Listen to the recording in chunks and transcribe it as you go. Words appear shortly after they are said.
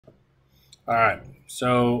All right.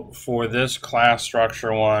 So for this class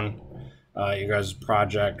structure one, you guys'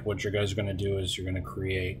 project, what you guys are going to do is you're going to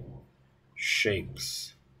create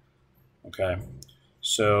shapes. Okay.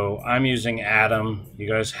 So I'm using Atom. You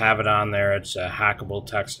guys have it on there. It's a hackable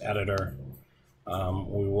text editor.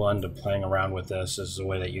 We will end up playing around with this. This is a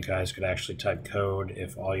way that you guys could actually type code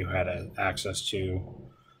if all you had access to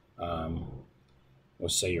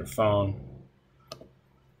was, say, your phone.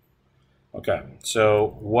 Okay,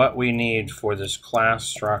 so what we need for this class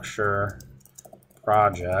structure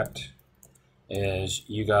project is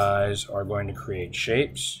you guys are going to create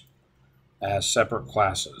shapes as separate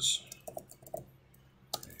classes.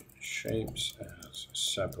 Shapes as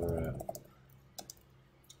separate.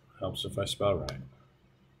 Helps if I spell right.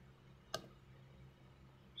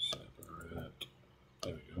 Separate.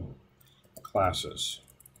 There we go. Classes.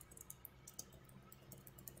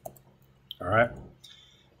 All right.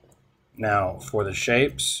 Now, for the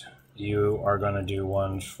shapes, you are going to do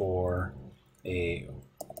ones for a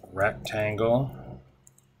rectangle,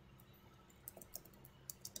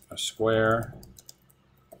 a square,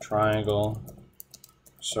 triangle,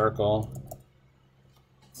 circle,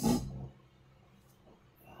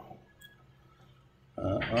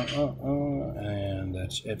 and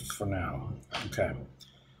that's it for now. Okay.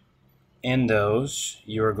 In those,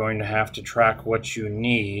 you are going to have to track what you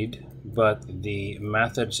need, but the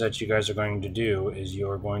methods that you guys are going to do is you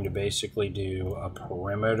are going to basically do a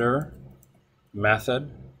perimeter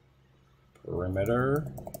method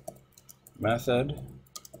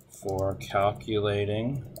for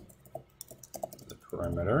calculating the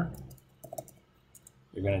perimeter.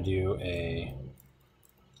 You're going to do a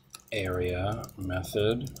area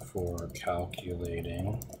method for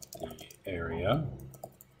calculating the area.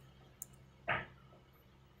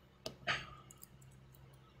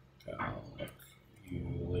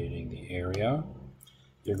 Calculating the area.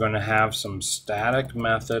 You're going to have some static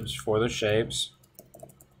methods for the shapes.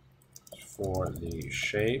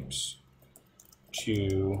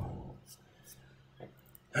 To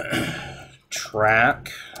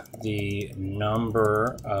track the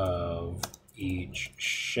number of each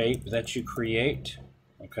shape that you create.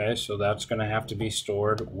 Okay, so that's going to have to be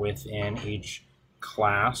stored within each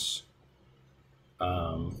class.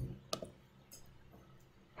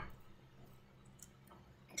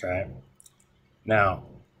 Okay, now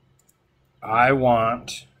I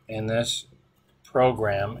want in this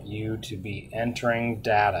program you to be entering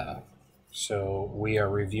data. So we are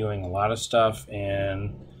reviewing a lot of stuff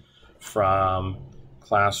from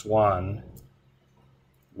class 1.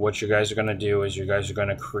 What you guys are going to do is you guys are going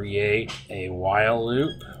to create a while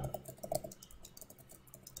loop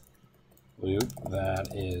that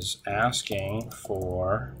is asking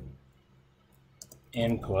for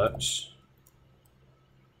inputs,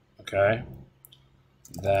 okay,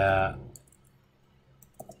 that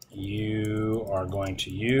you are going to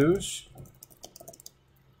use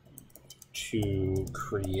to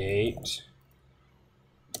create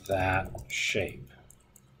that shape.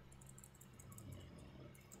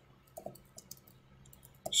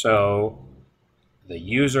 So the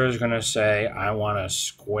user is going to say, I want a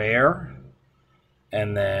square,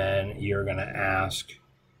 and then you're going to ask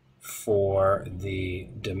for the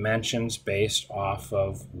dimensions based off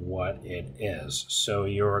of what it is. So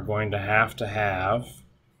you're going to have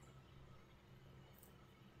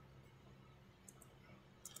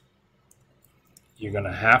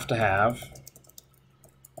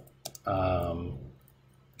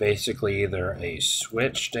basically either a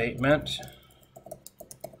switch statement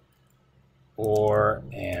or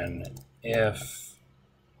an else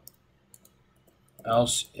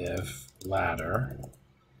if ladder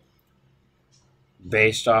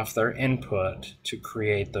based off their input to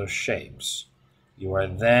create those shapes. You are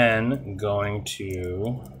then going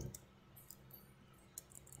to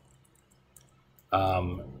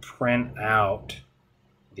print out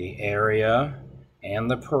the area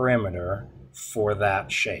and the perimeter for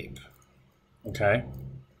that shape. Okay?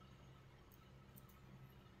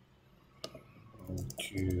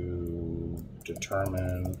 To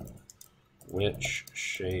determine which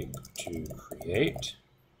shape to create.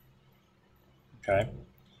 Okay?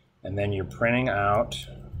 And then you're printing out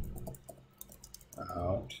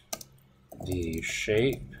the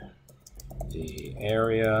shape, the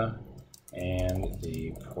area, and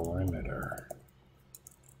the perimeter.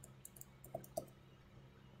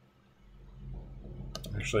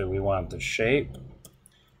 Actually, we want the shape,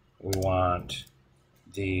 we want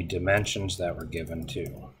the dimensions that were given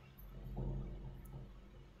too.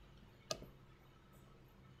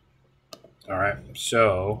 All right,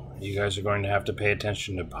 so you guys are going to have to pay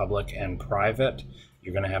attention to public and private.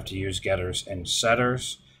 You're going to have to use getters and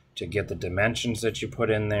setters. to get the dimensions that you put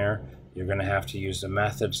in there. You're going to have to use the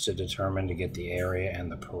methods to determine to get the area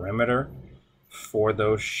and the perimeter for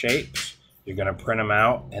those shapes. You're going to print them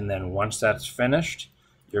out, and then once that's finished,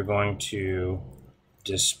 you're going to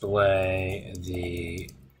display the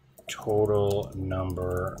total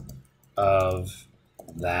number of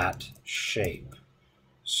that shape.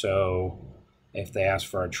 So if they ask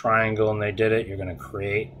for a triangle and they did it, you're going to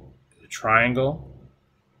create the triangle,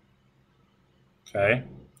 okay,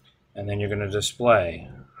 and then you're going to display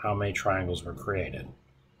how many triangles were created.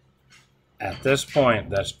 At this point,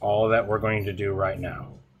 that's all that we're going to do right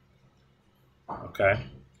now. Okay,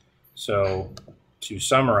 so to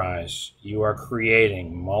summarize, you are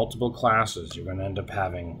creating multiple classes. You're going to end up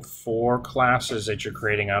having 4 classes that you're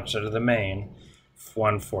creating outside of the main,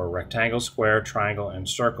 one for rectangle, square, triangle, and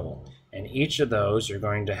circle. And each of those you're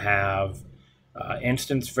going to have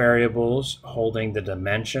instance variables holding the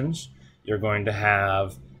dimensions. You're going to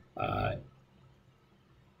have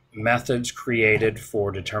methods created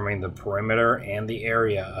for determining the perimeter and the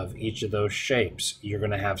area of each of those shapes. You're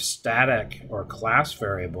going to have static or class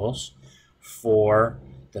variables for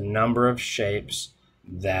the number of shapes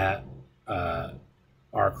that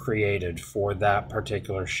are created for that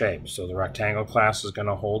particular shape. So the rectangle class is going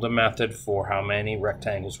to hold a method for how many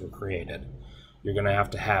rectangles were created. You're going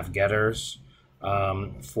to have getters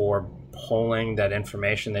for pulling that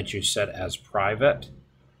information that you set as private.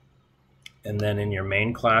 And then in your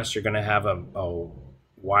main class, you're going to have a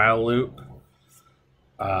while loop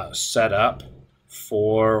set up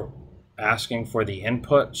for asking for the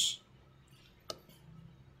inputs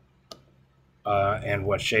and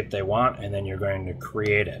what shape they want, and then you're going to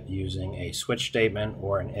create it using a switch statement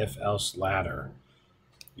or an if-else ladder.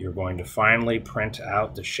 You're going to finally print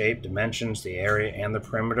out the shape, dimensions, the area, and the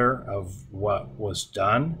perimeter of what was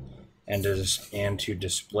done, and to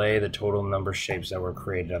display the total number of shapes that were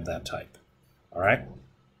created of that type. All right?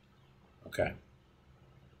 Okay.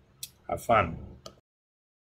 Have fun.